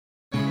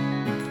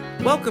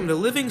Welcome to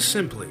Living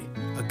Simply,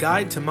 a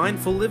guide to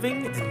mindful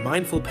living and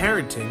mindful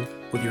parenting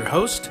with your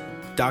host,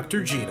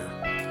 Dr. Gina.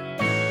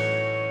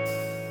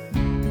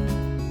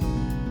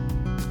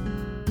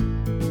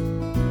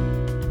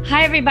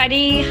 Hi,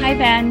 everybody. Hi,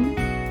 Ben.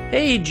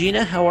 Hey,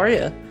 Gina, how are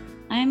you?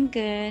 I'm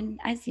good,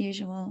 as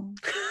usual.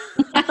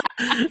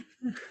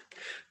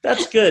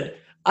 That's good.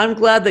 I'm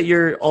glad that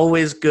you're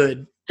always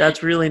good.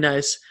 That's really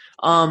nice.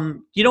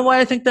 You know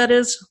why I think that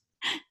is?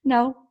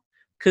 No.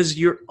 Because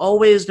you're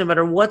always, no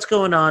matter what's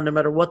going on, no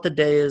matter what the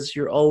day is,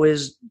 you're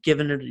always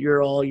giving it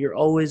your all. You're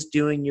always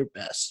doing your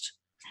best.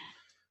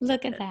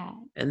 Look at that.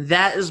 And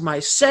that is my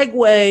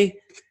segue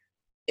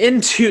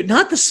into,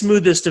 not the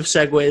smoothest of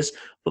segues,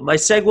 but my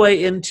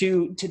segue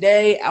into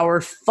today,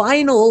 our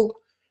final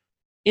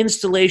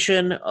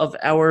installation of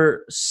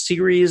our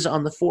series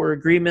on the Four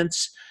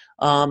Agreements.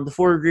 The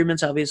Four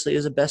Agreements obviously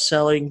is a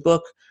best-selling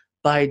book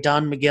by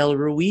Don Miguel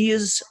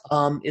Ruiz.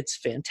 It's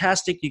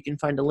fantastic. You can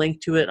find a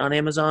link to it on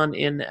Amazon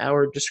in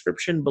our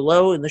description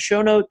below in the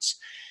show notes.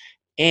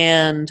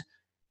 And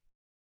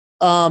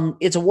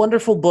it's a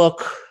wonderful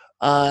book.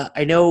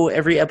 I know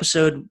every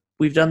episode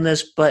we've done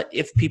this, but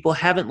if people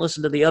haven't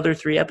listened to the other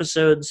 3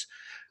 episodes,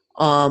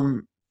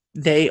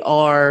 they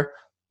are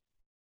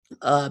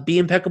be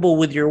impeccable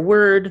with your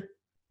word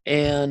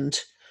and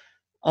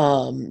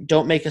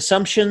don't make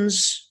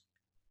assumptions.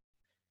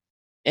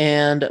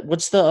 And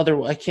what's the other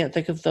one? I can't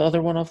think of the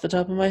other one off the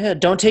top of my head.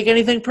 Don't take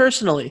anything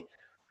personally.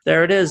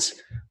 There it is.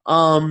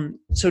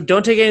 So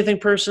don't take anything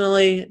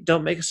personally.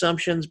 Don't make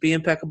assumptions. Be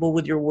impeccable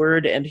with your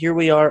word. And here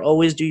we are.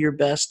 Always do your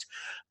best.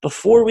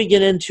 Before we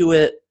get into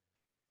it,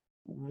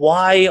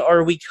 why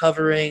are we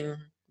covering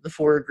the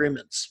Four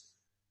Agreements?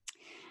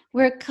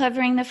 We're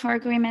covering the Four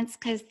Agreements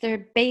because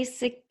they're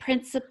basic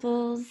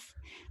principles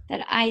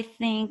that I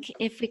think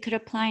if we could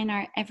apply in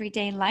our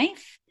everyday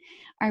life,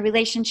 our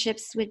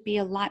relationships would be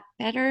a lot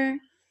better.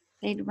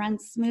 They'd run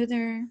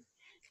smoother,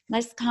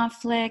 less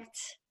conflict.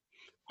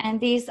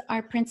 And these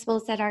are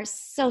principles that are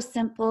so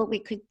simple, we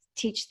could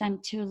teach them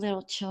to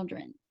little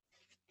children.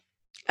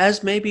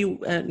 As maybe,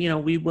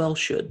 we well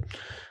should.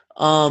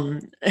 So,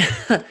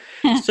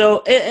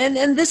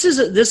 and this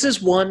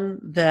is one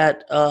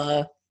that,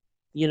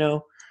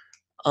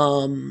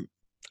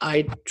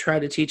 I try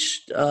to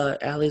teach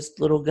Allie's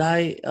little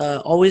guy,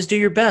 always do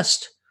your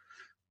best.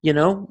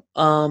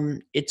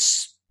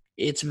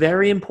 It's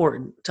very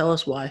important. Tell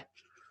us why.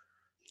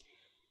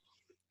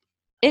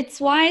 It's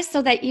why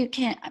so that you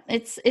can,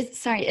 it's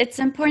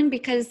important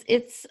because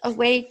it's a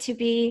way to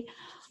be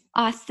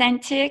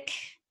authentic,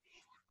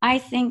 I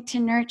think, to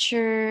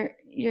nurture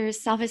your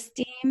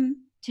self-esteem,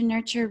 to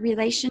nurture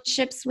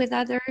relationships with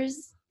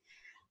others.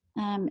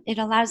 It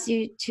allows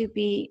you to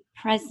be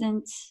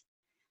present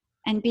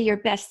and be your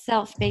best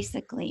self,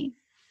 basically.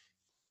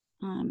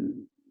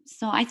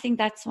 So I think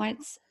that's why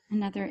it's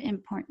another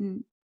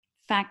important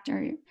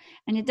factor.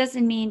 And it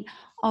doesn't mean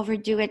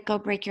overdo it, go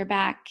break your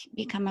back,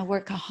 become a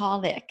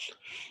workaholic,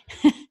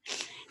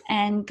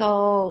 and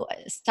go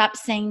stop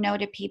saying no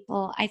to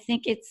people. I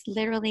think it's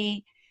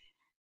literally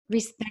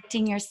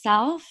respecting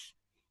yourself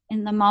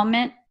in the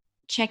moment,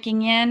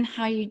 checking in,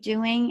 how you're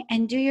doing,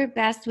 and do your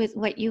best with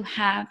what you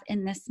have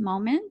in this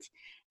moment.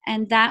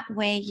 And that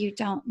way you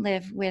don't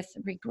live with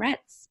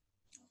regrets.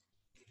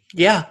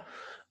 Yeah.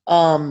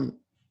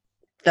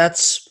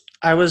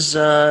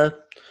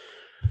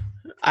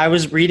 I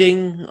was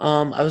reading,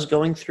 I was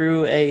going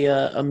through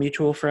a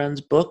mutual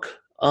friend's book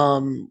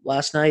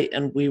last night,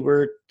 and we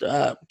were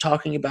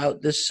talking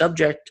about this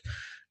subject,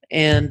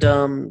 and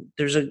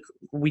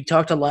we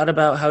talked a lot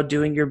about how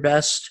doing your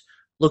best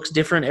looks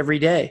different every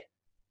day.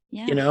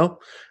 Yeah.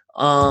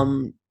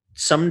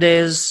 Some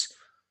days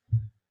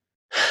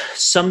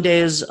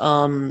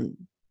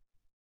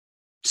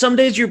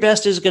your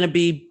best is going to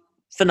be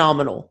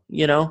phenomenal.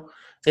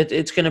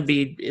 It's going to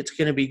be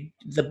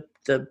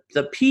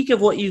the peak of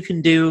what you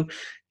can do.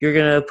 You're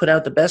going to put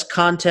out the best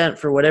content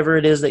for whatever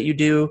it is that you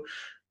do.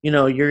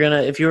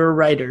 If you're a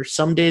writer,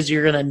 some days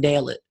you're going to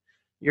nail it.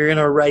 You're going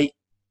to write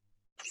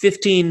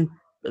 50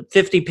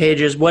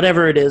 pages,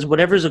 whatever it is,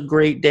 whatever's a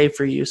great day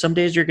for you. Some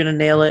days you're going to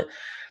nail it.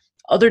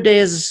 Other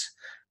days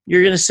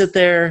you're going to sit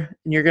there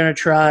and you're going to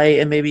try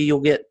and maybe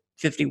you'll get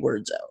 50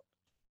 words out,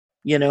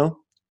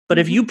 but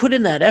if you put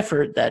in that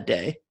effort that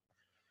day,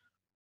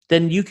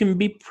 then you can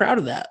be proud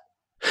of that.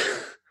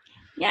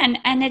 Yeah,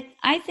 and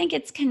I think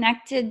it's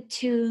connected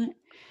to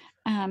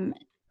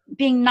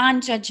being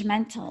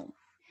non-judgmental.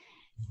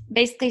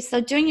 Basically,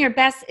 so doing your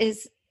best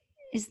is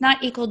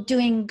not equal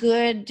doing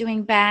good,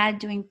 doing bad,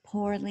 doing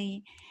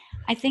poorly.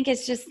 I think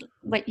it's just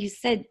what you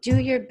said, do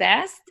your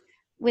best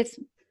with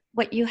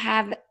what you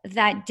have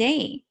that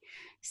day.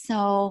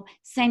 So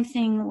same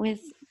thing with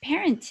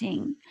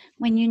parenting.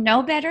 When you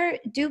know better,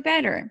 do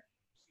better.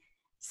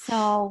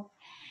 So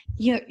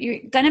you're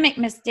going to make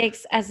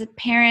mistakes as a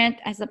parent,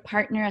 as a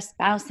partner, a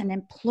spouse, an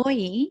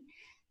employee.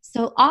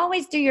 So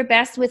always do your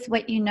best with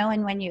what you know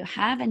and when you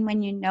have. And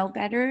when you know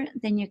better,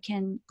 then you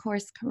can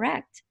course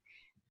correct.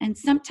 And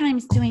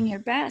sometimes doing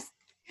your best,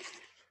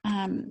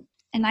 and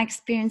I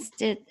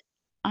experienced it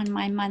on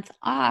my month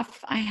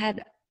off, I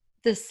had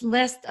this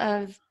list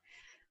of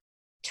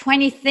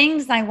 20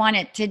 things I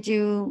wanted to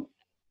do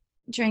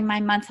during my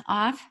month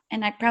off,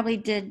 and I probably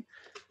did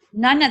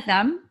none of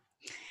them.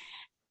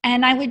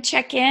 And I would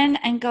check in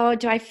and go,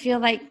 do I feel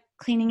like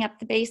cleaning up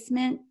the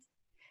basement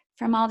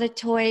from all the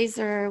toys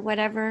or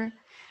whatever?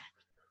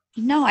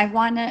 No, I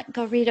want to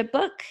go read a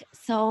book.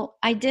 So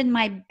I did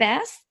my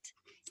best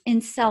in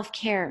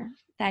self-care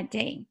that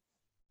day.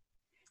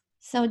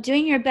 So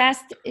doing your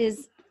best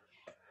is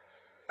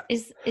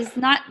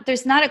not,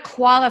 there's not a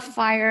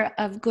qualifier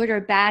of good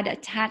or bad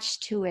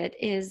attached to it.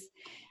 Is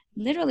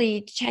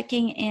literally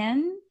checking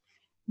in,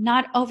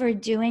 not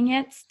overdoing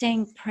it,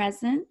 staying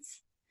present,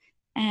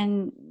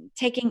 and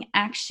taking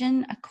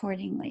action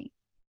accordingly.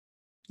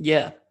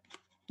 Yeah.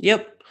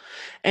 Yep.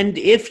 And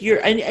if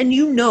you're, and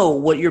you know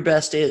what your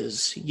best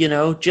is, you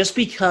know, just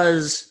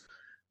because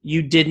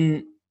you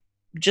didn't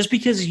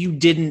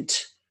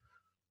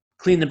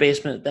clean the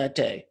basement that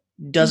day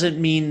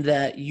doesn't mean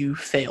that you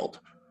failed.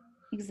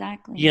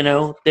 Exactly. You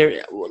know,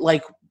 the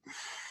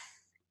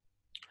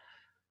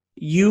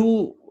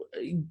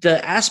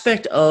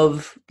aspect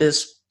of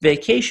this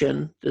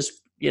vacation,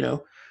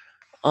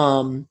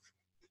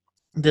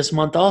 this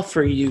month off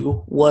for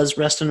you was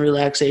rest and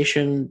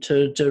relaxation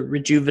to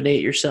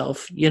rejuvenate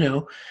yourself, you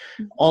know,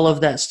 all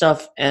of that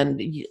stuff. And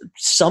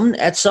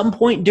at some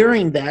point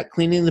during that,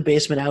 cleaning the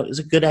basement out is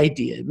a good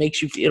idea.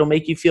 It'll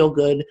make you feel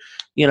good.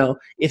 You know,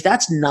 if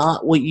that's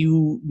not what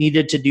you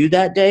needed to do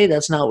that day,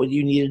 that's not what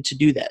you needed to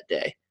do that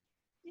day.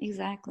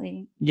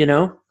 Exactly. You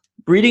know,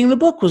 reading the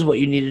book was what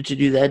you needed to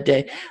do that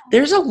day. Yeah.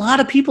 There's a lot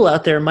of people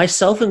out there,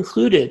 myself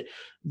included,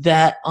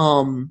 that,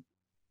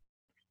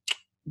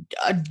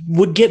 I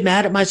would get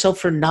mad at myself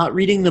for not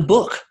reading the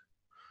book,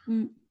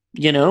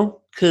 you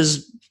know,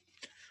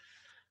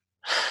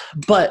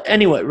 but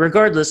anyway,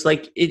 regardless,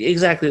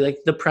 exactly, like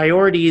the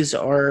priorities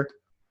are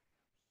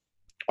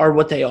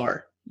what they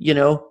are, you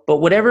know, but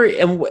whatever.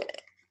 And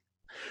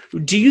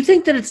do you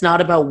think that it's not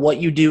about what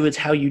you do, it's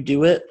how you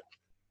do it?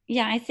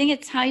 Yeah, I think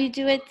it's how you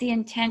do it, the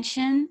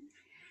intention,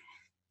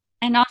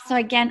 and also,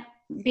 again,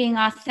 being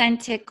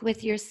authentic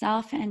with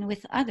yourself and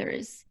with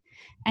others,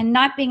 and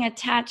not being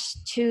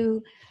attached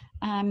to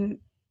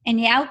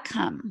any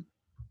outcome.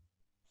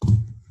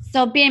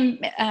 So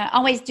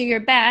always do your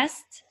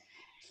best,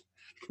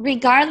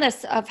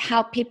 regardless of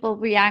how people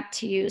react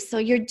to you. So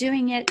you're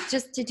doing it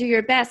just to do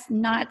your best,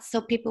 not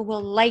so people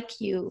will like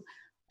you,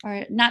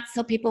 or not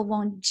so people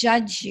won't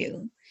judge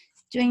you.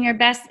 Doing your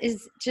best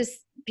is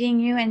just being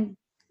you and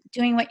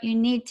doing what you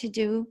need to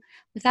do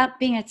without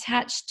being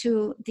attached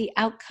to the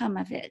outcome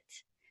of it,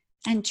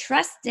 and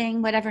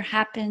trusting whatever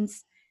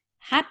happens,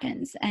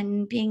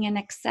 and being in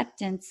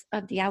acceptance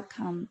of the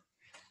outcome,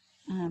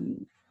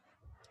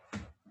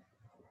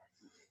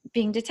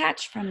 being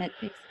detached from it,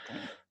 basically.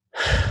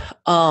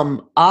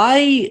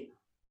 I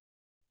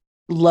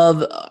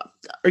love,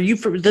 are you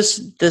for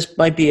this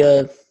might be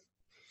a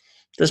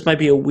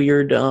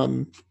weird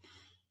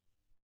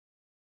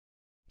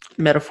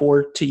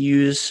metaphor to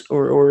use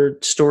or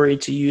story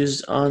to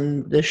use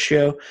on this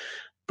show,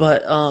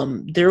 but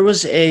there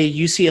was a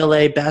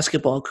UCLA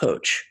basketball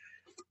coach,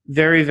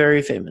 very,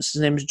 very famous.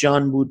 His name is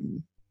John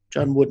Wooden.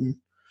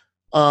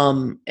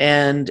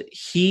 And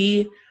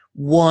he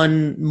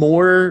won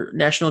more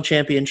national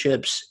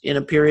championships in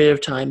a period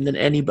of time than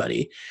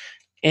anybody.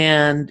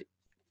 And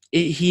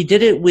he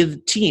did it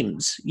with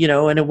teams, you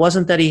know, and it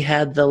wasn't that he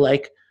had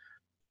the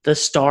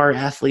star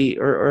athlete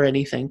or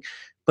anything,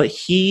 but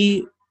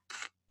he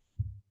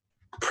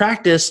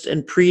practiced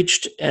and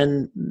preached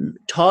and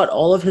taught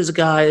all of his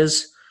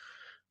guys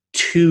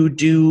to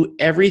do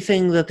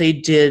everything that they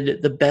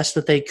did the best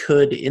that they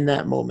could in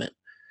that moment.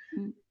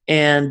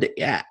 And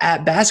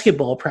at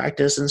basketball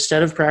practice,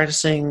 instead of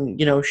practicing,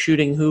 you know,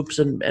 shooting hoops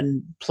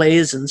and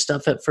plays and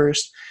stuff at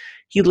first,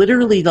 he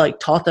literally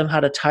taught them how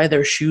to tie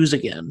their shoes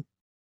again,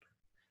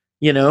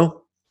 you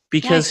know,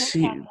 because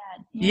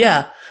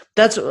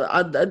that's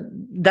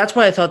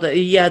why I thought that,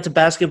 it's a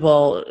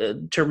basketball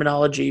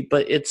terminology,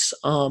 but it's,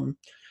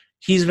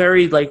 he's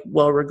very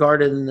well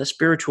regarded in the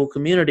spiritual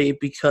community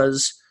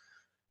because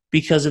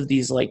of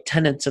these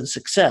tenets of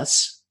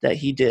success that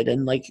he did.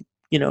 And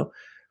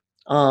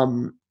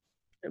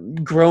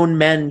grown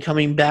men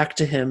coming back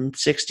to him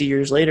 60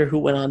 years later who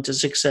went on to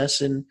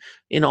success in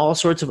all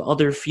sorts of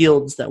other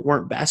fields that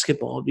weren't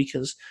basketball,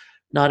 because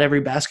not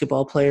every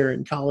basketball player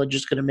in college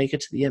is going to make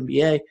it to the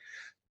NBA.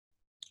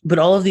 But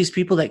all of these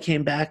people that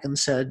came back and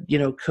said, you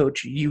know,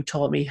 Coach, you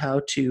taught me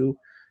how to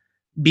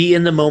be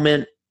in the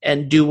moment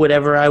and do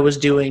whatever I was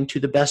doing to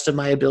the best of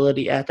my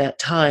ability at that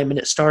time. And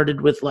it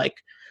started with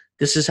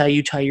this is how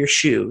you tie your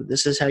shoe.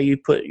 This is how you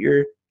put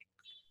your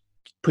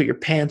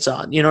pants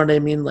on. You know what I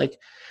mean?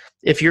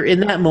 If you're in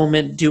that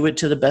moment, do it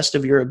to the best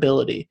of your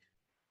ability.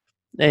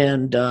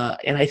 And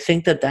I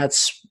think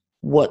that's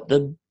what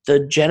the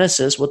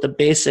genesis, what the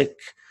basic,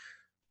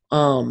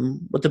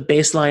 what the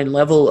baseline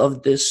level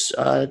of this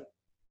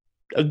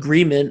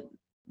agreement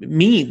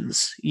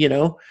means. You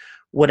know,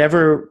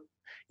 whatever,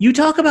 You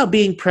talk about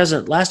being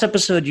present. Last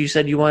episode, you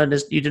said you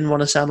didn't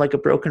want to sound like a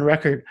broken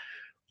record,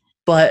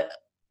 but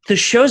the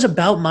show's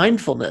about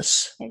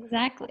mindfulness.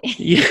 Exactly.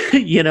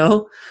 You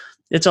know,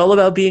 it's all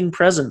about being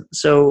present.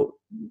 So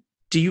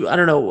I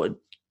don't know, can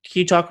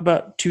you talk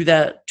about to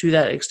that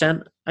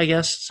extent, I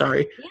guess?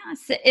 Sorry.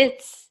 Yes,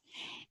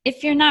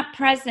 if you're not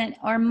present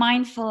or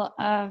mindful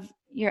of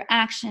your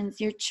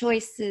actions, your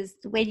choices,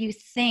 the way you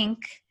think,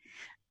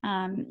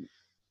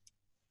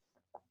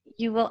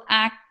 you will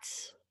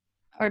act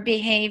or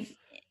behave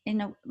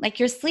like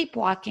you're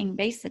sleepwalking,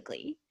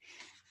 basically.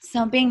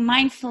 So being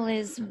mindful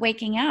is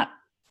waking up,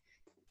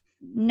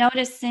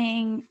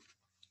 noticing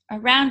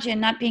around you,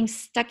 and not being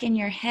stuck in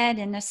your head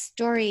in a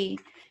story.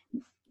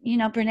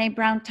 Brene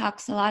Brown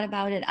talks a lot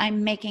about it.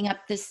 I'm making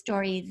up this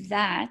story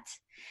that.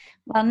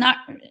 Well,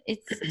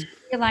 it's to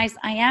realize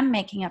I am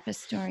making up a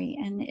story.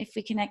 And if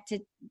we connect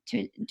it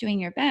to doing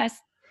your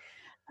best,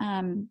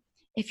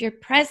 if you're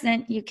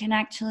present, you can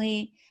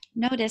actually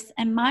notice,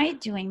 am I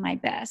doing my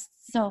best?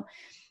 So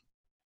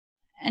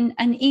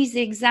an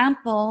easy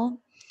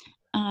example,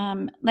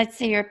 let's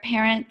say you're a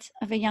parent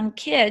of a young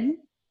kid,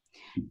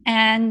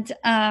 and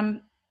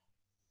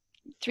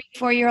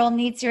 3-4-year-old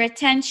needs your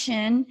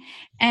attention,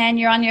 and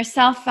you're on your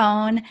cell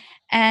phone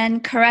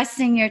and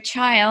caressing your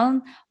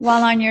child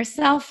while on your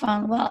cell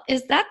phone. Well,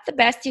 is that the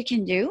best you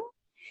can do?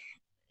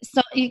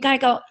 So you gotta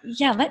go,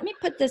 yeah, let me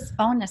put this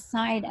phone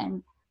aside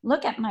and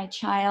look at my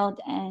child,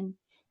 and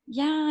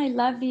yeah, I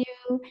love you,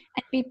 and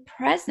be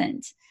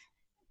present.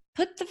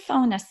 Put the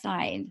phone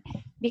aside,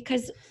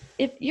 because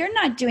if you're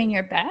not doing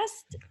your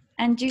best,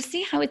 and do you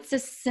see how it's a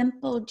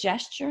simple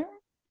gesture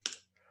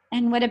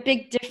and what a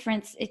big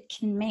difference it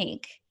can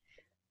make,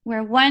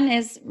 where one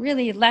is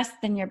really less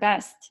than your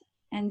best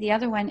and the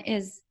other one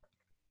is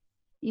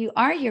you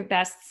are your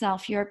best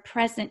self. You're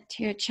present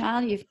to your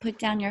child. You've put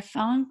down your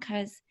phone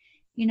because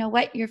you know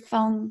what? Your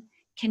phone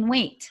can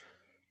wait.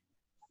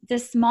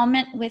 This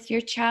moment with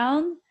your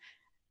child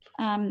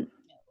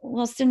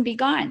will soon be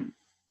gone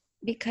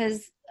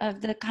because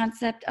of the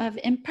concept of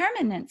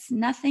impermanence.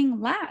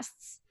 Nothing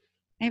lasts.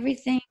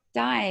 Everything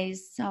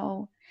dies.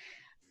 So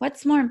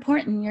what's more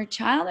important, your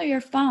child or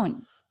your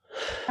phone?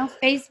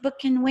 Facebook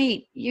can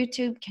wait.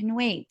 YouTube can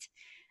wait.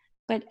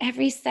 But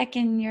every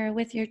second you're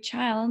with your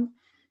child,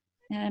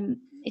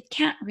 it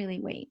can't really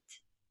wait.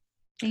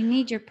 They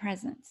need your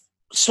presence.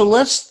 So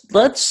let's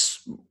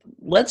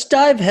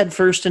dive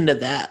headfirst into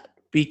that,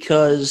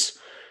 because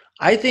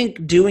I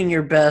think doing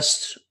your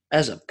best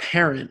as a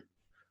parent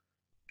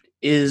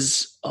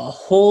is a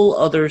whole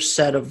other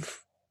set of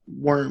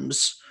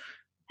worms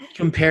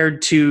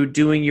compared to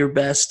doing your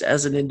best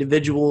as an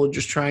individual,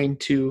 just trying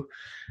to,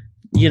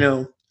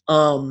 it's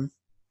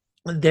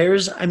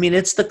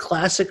the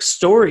classic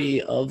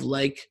story of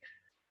like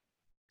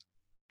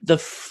the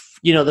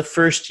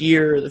first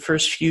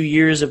few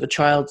years of a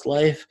child's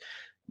life,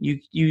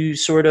 you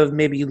sort of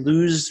maybe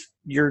lose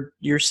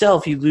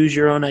yourself, you lose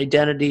your own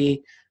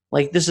identity.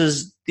 Like these are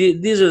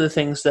the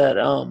things that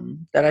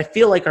I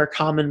feel like are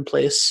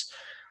commonplace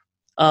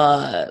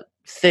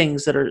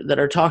things that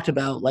are talked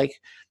about, like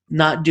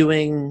not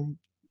doing,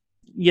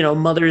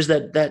 mothers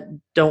that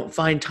don't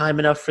find time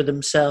enough for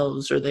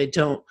themselves, or they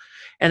don't.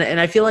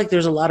 And I feel like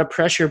there's a lot of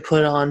pressure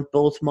put on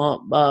both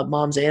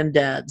moms and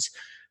dads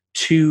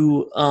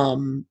to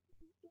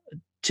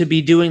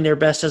be doing their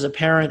best as a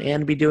parent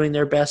and be doing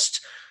their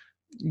best,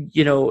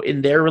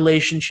 in their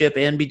relationship,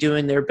 and be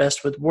doing their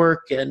best with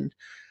work. And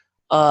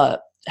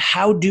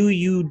how do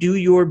you do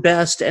your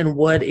best, and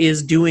what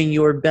is doing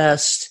your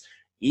best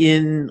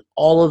in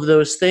all of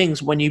those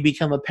things when you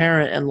become a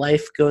parent and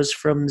life goes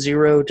from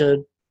 0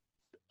 to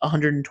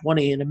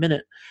 120 in a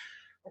minute?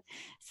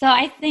 So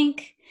I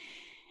think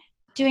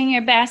doing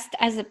your best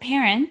as a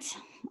parent,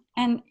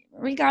 and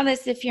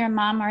regardless if you're a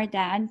mom or a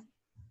dad,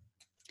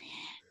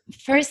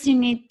 first you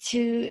need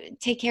to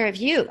take care of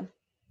you.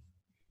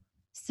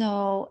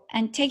 So,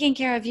 and taking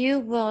care of you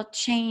will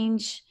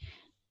change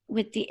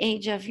with the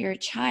age of your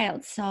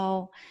child.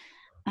 So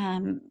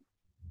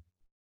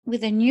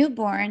with a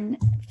newborn,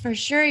 for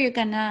sure you're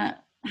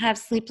gonna have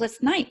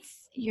sleepless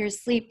nights.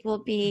 You'll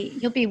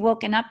be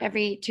woken up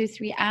every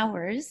 2-3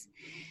 hours.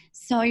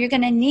 So you're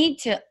gonna need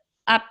to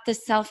up the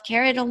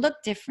self-care. It'll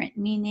look different,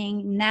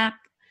 meaning nap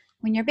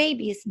when your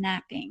baby is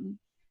napping,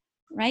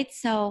 right?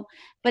 So,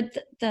 but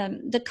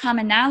the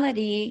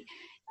commonality,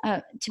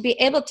 to be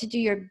able to do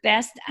your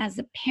best as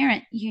a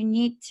parent, you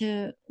need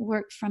to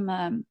work from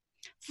a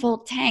full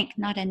tank,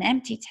 not an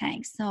empty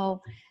tank.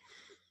 So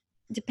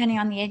depending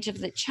on the age of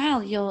the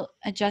child, you'll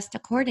adjust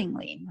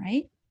accordingly,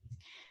 right?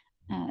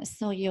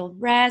 So you'll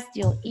rest,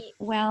 you'll eat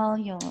well,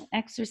 you'll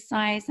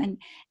exercise,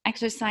 and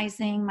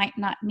exercising might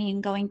not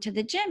mean going to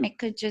the gym. It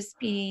could just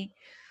be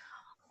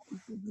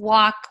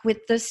walk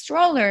with the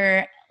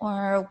stroller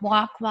or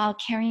walk while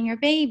carrying your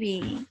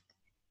baby.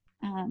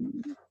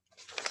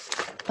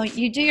 So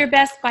you do your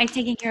best by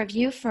taking care of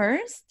you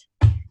first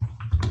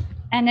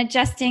and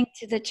adjusting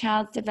to the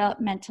child's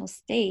developmental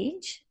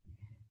stage.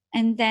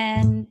 And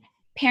then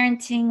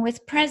parenting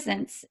with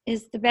presence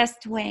is the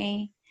best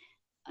way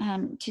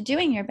to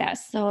doing your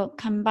best. So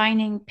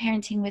combining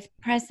parenting with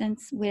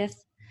presence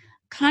with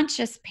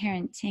conscious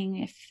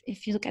parenting,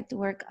 if you look at the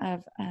work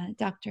of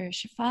Dr.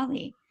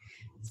 Shefali.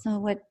 So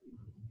what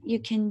you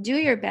can do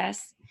your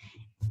best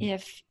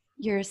if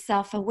you're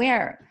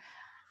self-aware.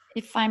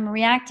 If I'm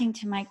reacting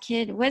to my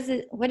kid,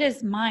 what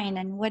is mine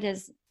and what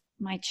is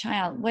my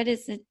child? What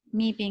is it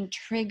me being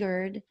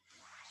triggered?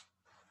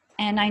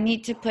 And I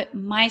need to put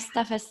my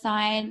stuff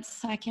aside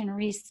so I can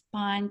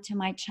respond to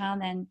my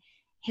child and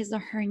his or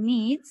her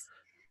needs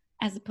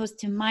as opposed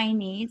to my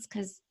needs,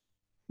 because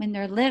when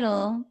they're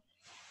little,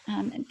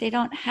 they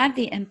don't have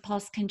the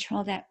impulse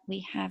control that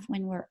we have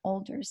when we're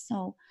older.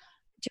 So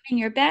doing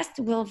your best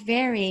will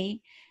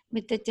vary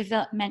with the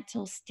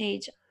developmental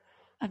stage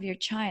of your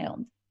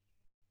child.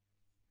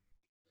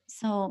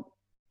 So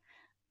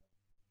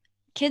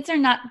kids are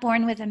not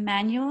born with a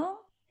manual.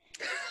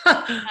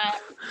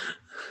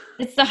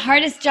 It's the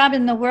hardest job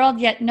in the world,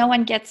 yet no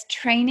one gets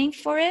training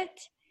for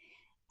it.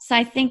 So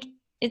I think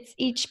it's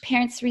each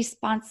parent's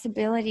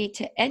responsibility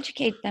to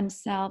educate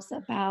themselves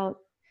about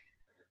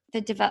the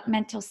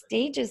developmental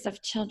stages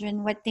of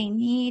children, what they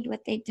need,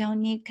 what they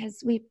don't need,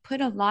 because we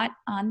put a lot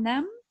on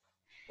them.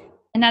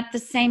 And at the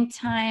same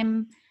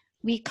time,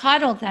 we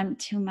coddle them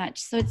too much.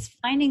 So it's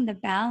finding the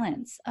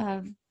balance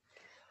of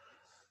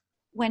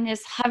when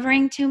is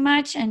hovering too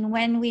much and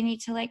when we need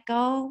to let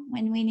go,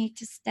 when we need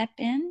to step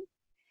in.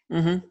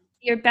 Mm-hmm.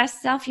 Your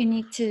best self, you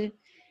need to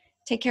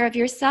take care of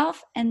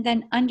yourself and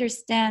then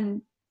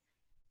understand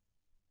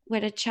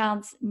what a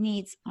child's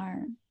needs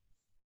are.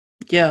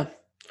 Yeah.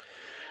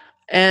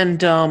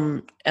 And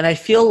I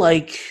feel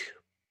like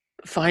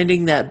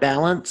finding that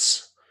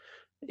balance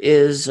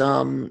is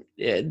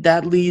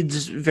that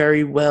leads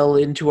very well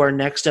into our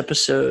next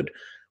episode,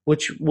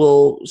 which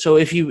will, so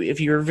if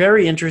you're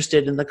very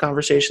interested in the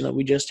conversation that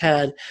we just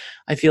had,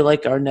 I feel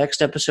like our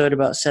next episode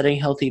about setting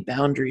healthy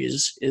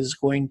boundaries is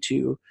going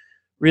to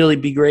really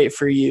be great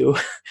for you.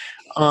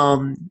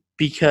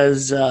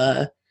 Because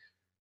I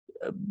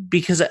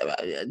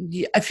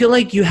feel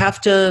like you have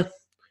to,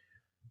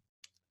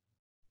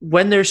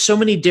 when there's so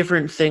many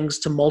different things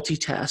to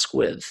multitask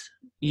with,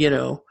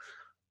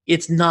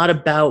 it's not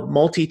about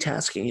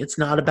multitasking. It's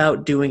not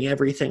about doing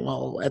everything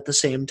all at the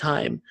same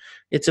time.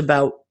 It's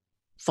about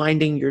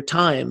finding your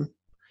time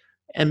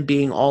and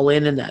being all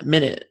in that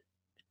minute,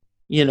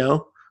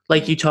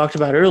 like you talked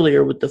about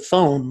earlier with the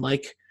phone.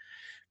 Like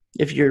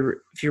if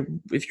you're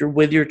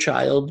with your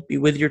child, be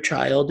with your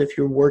child. If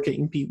you're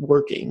working, be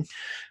working.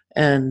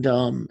 And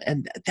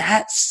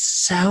that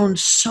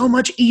sounds so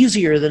much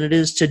easier than it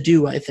is to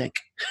do, I think.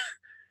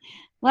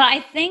 Well,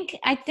 I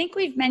think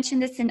we've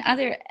mentioned this in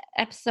other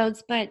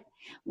episodes, but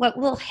what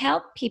will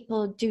help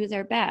people do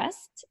their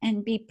best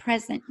and be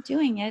present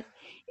doing it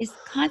is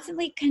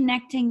constantly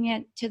connecting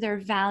it to their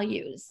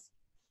values,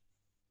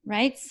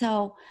 right?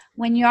 So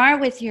when you are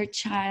with your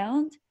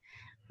child,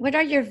 what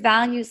are your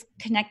values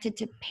connected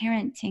to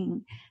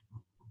parenting?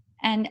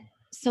 And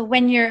so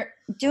when you're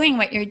doing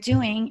what you're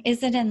doing,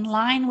 is it in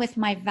line with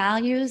my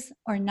values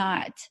or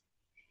not?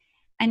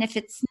 And if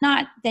it's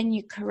not, then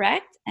you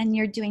correct and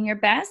you're doing your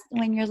best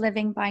when you're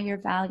living by your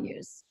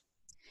values.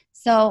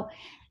 So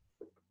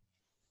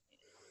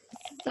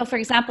for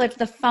example, if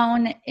the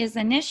phone is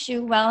an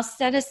issue, well,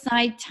 set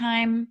aside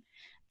time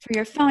for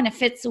your phone.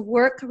 If it's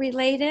work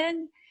related,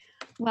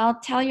 well,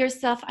 tell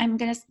yourself, I'm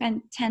going to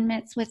spend 10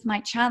 minutes with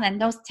my child.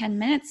 And those 10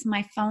 minutes,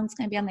 my phone's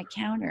going to be on the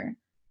counter.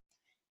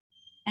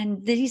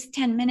 And these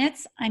 10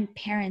 minutes, I'm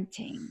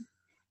parenting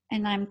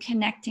and I'm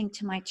connecting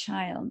to my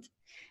child.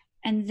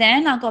 And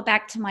then I'll go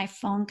back to my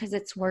phone because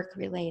it's work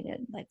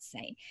related, let's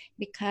say,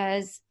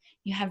 because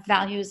you have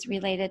values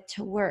related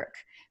to work.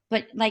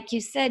 But like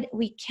you said,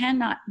 we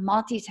cannot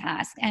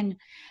multitask. And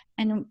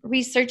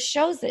research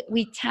shows that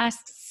we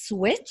task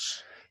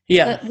switch,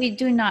 but we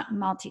do not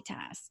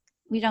multitask.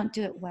 We don't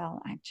do it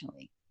well,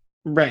 actually.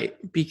 Right,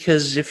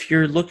 because if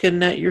you're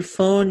looking at your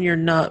phone, you're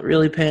not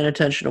really paying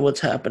attention to what's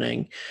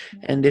happening.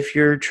 Yeah. And if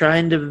you're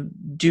trying to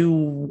do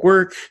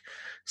work,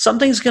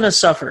 something's going to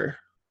suffer.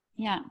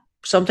 Yeah.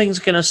 Something's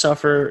going to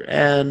suffer.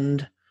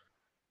 And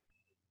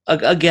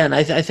again,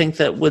 I think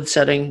that with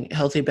setting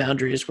healthy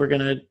boundaries, we're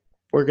going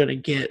to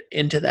get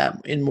into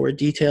that in more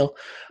detail.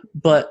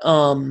 But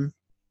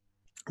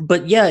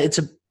yeah, it's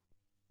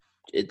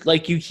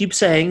like you keep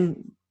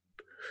saying,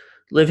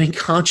 living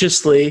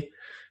consciously,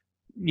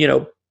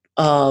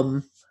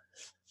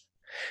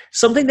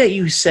 something that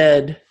you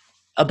said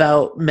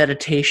about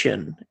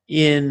meditation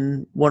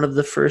in one of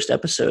the first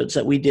episodes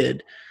that we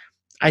did,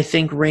 I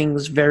think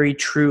rings very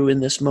true in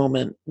this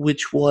moment,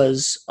 which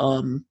was,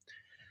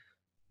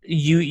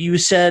 you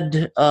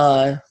said,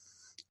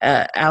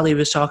 Allie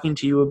was talking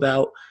to you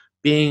about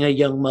being a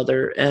young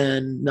mother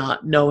and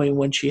not knowing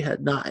when she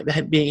had not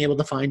being able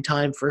to find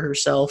time for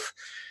herself.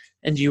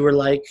 And you were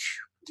like,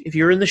 if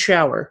you're in the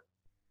shower,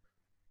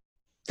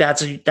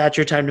 that's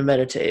your time to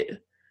meditate.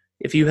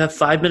 If you have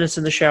 5 minutes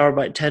in the shower,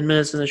 by 10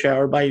 minutes in the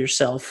shower by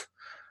yourself,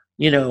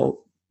 and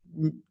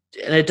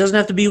it doesn't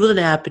have to be with an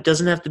app. It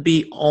doesn't have to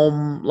be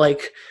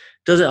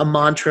a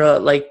mantra.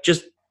 Like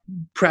just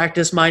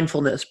practice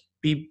mindfulness,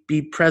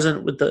 be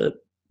present with the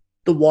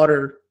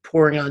water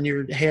pouring on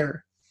your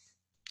hair,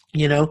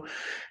 you know?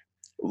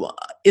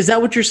 Is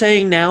that what you're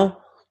saying now?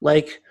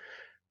 Like,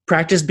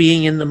 practice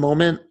being in the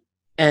moment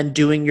and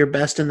doing your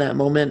best in that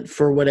moment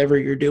for whatever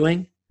you're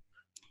doing?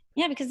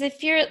 Yeah, because if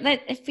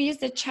we use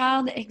the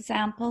child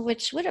example,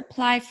 which would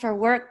apply for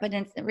work, but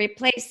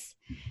replace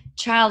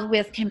child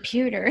with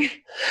computer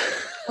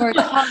or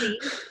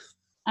colleague,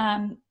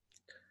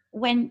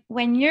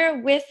 when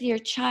you're with your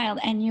child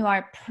and you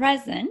are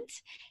present,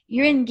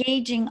 you're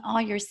engaging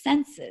all your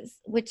senses,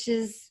 which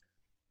is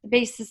the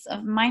basis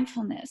of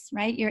mindfulness,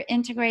 right? You're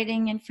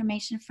integrating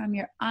information from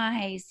your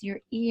eyes, your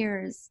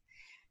ears,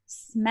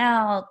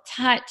 smell,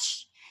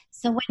 touch.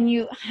 So when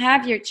you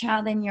have your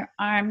child in your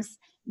arms,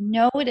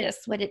 notice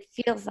what it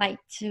feels like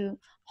to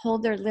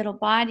hold their little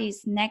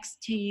bodies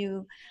next to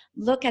you.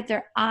 Look at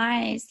their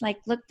eyes, like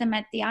look them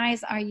at the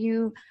eyes. Are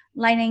you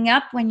lighting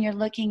up when you're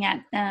looking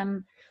at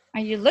them?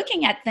 Are you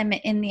looking at them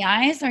in the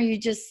eyes? Or are you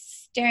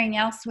just staring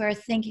elsewhere,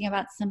 thinking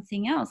about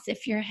something else?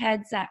 If your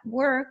head's at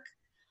work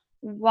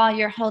while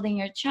you're holding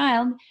your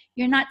child,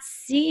 you're not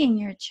seeing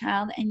your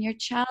child, and your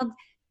child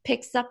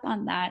picks up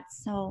on that.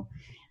 So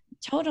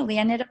totally.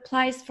 And it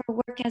applies for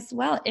work as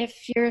well.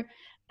 If you're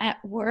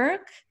at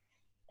work,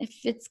 if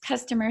it's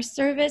customer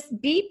service,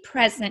 be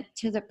present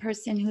to the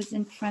person who's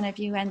in front of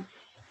you and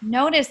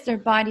notice their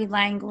body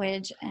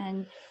language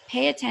and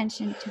pay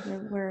attention to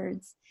their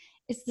words.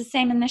 It's the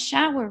same in the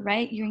shower,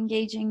 right? You're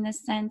engaging the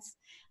sense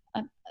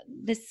of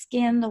the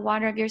skin, the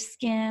water of your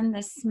skin,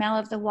 the smell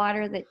of the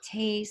water, the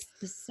taste,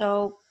 the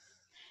soap.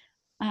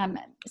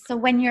 So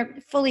when you're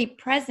fully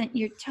present,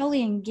 you're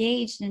totally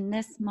engaged in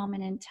this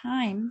moment in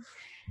time.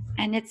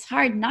 And it's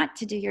hard not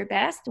to do your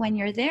best when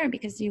you're there,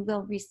 because you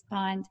will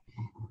respond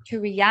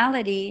to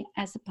reality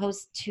as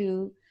opposed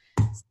to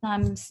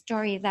some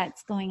story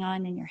that's going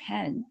on in your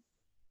head.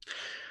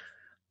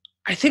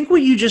 I think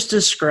what you just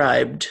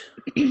described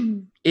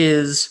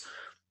is,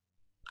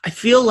 I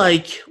feel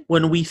like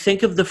when we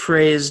think of the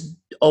phrase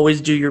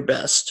always do your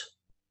best,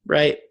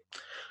 right?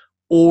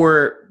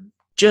 Or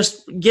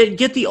just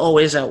get the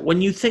always out.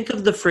 When you think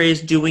of the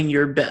phrase doing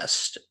your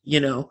best,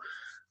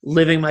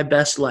 living my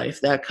best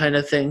life, that kind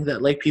of thing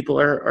that like people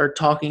are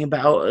talking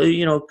about,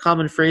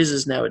 common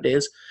phrases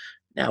nowadays.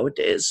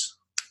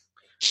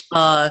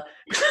 How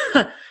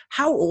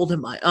old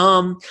am I?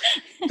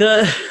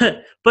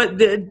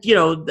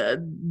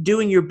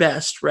 Doing your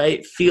best,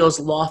 right, feels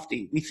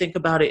lofty. We think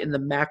about it in the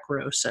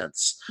macro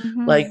sense.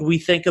 Mm-hmm. Like we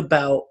think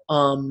about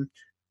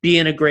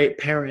being a great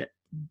parent,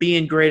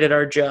 being great at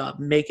our job,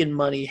 making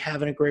money,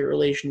 having a great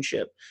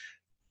relationship,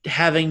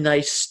 having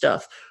nice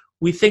stuff.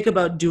 We think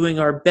about doing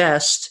our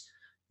best,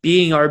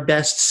 being our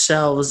best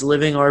selves,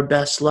 living our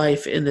best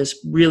life in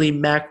this really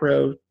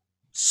macro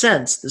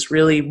sense, this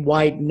really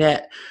wide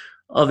net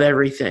of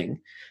everything.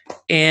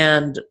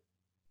 And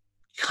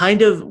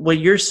kind of what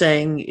you're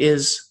saying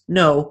is,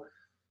 no,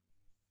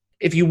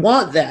 if you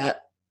want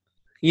that,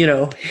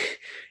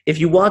 if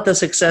you want the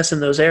success in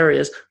those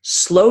areas,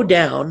 slow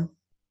down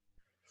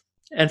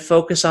and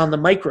focus on the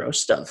micro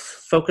stuff.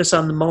 Focus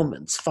on the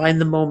moments. Find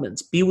the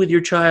moments. Be with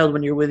your child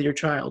when you're with your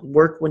child.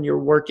 Work when you're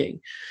working.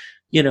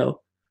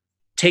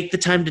 Take the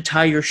time to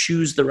tie your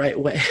shoes the right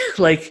way.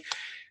 Like,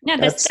 no,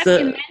 the stuff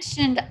you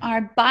mentioned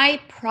are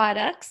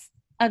byproducts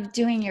of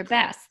doing your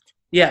best.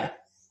 Yeah.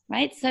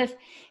 Right? So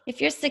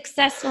if you're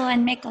successful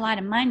and make a lot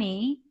of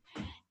money,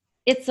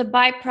 it's a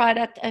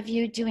byproduct of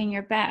you doing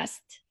your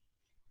best.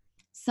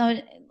 So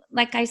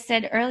like I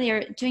said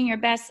earlier, doing your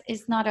best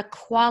is not a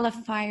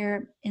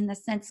qualifier in the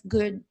sense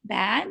good,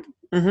 bad.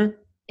 Mm-hmm.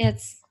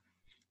 It's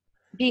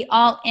be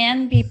all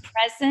in, be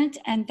present,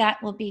 and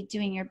that will be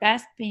doing your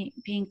best,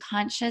 being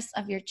conscious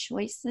of your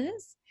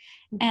choices.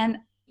 And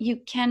you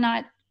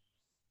cannot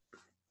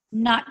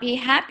not be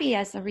happy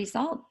as a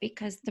result,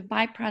 because the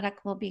byproduct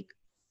will be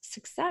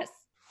success.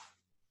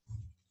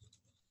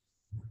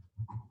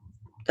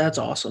 That's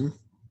awesome.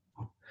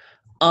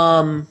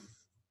 All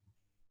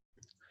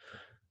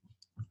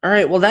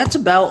right, well, that's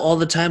about all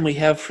the time we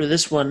have for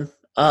this one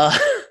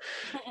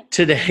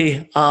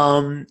today.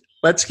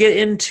 Let's get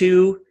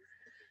into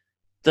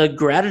the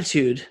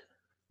gratitude.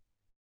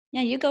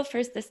 Yeah, you go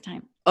first this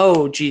time.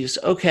 Oh, geez.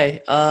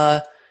 Okay.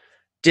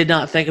 Did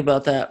not think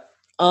about that.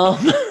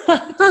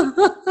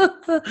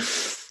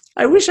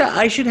 I wish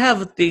I should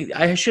have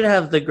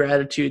the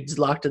gratitudes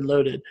locked and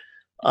loaded,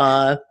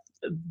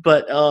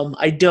 but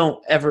I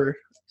don't ever,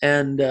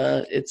 and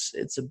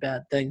it's a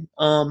bad thing.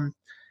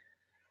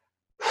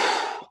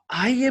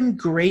 I am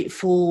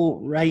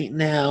grateful right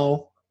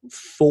now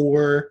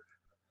for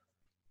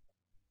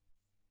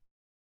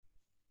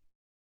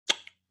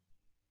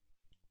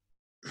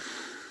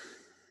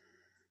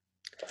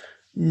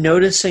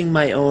noticing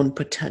my own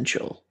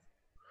potential.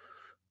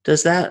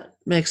 Does that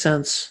make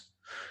sense?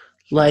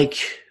 Like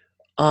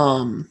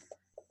I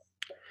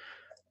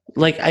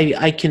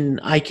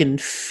can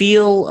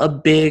feel a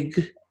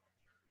big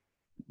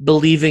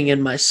believing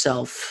in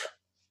myself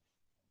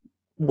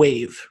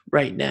wave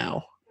right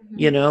now,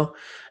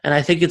 and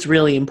I think it's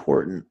really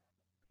important.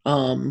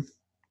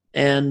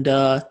 And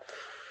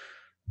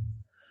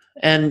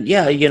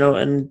yeah, you know,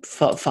 and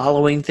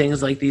following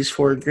things like these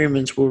 4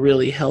 agreements will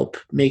really help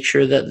make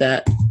sure that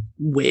that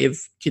wave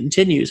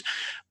continues.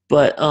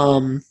 But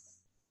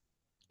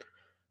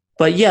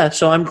yeah,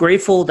 so I'm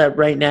grateful that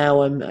right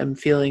now I'm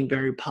feeling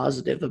very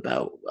positive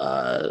about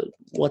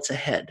what's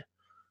ahead.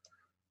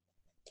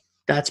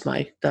 That's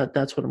what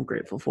I'm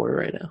grateful for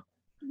right now.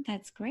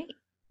 That's great.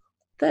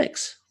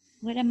 Thanks.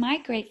 What am I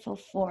grateful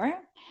for?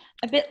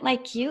 A bit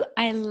like you,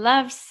 I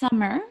love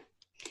summer.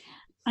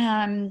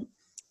 I'm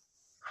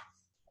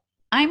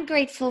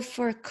grateful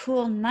for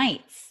cool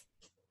nights,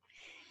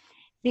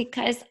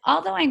 because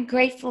although I'm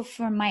grateful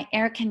for my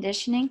air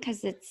conditioning,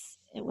 because it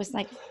was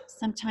like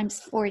sometimes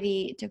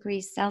 40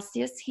 degrees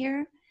Celsius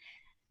here,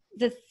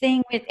 the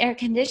thing with air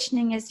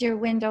conditioning is your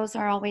windows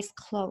are always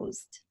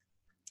closed.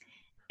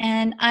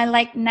 And I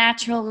like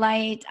natural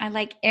light. I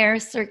like air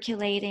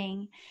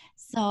circulating.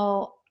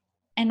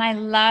 And I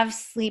love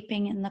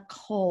sleeping in the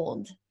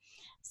cold.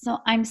 So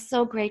I'm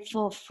so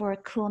grateful for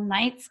cool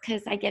nights,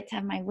 because I get to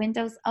have my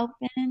windows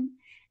open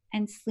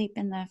and sleep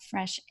in the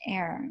fresh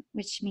air,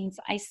 which means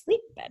I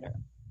sleep better.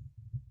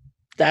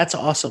 That's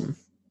awesome.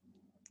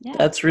 Yeah.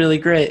 That's really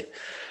great.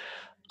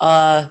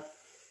 Wow.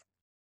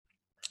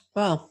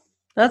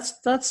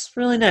 That's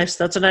really nice.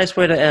 That's a nice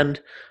way to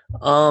end.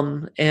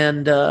 By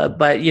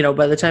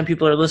the time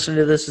people are listening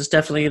to this, it's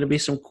definitely going to be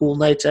some cool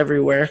nights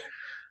everywhere.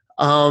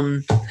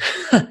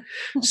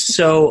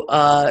 So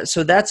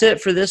that's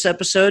it for this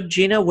episode.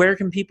 Gina, where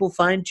can people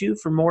find you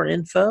for more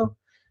info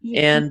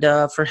and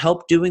for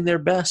help doing their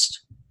best?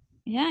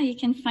 Yeah, you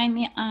can find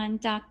me on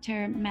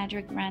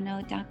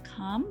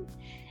drmadrigrano.com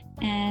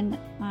and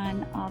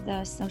on all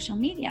the social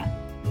media.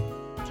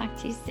 Talk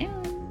to you soon.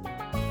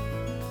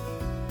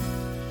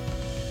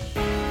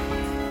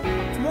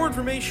 For more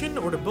information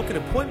or to book an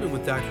appointment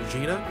with Dr.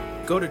 Gina,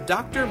 go to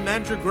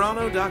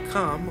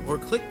drmadrigrano.com or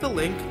click the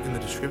link in the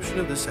description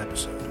of this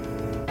episode.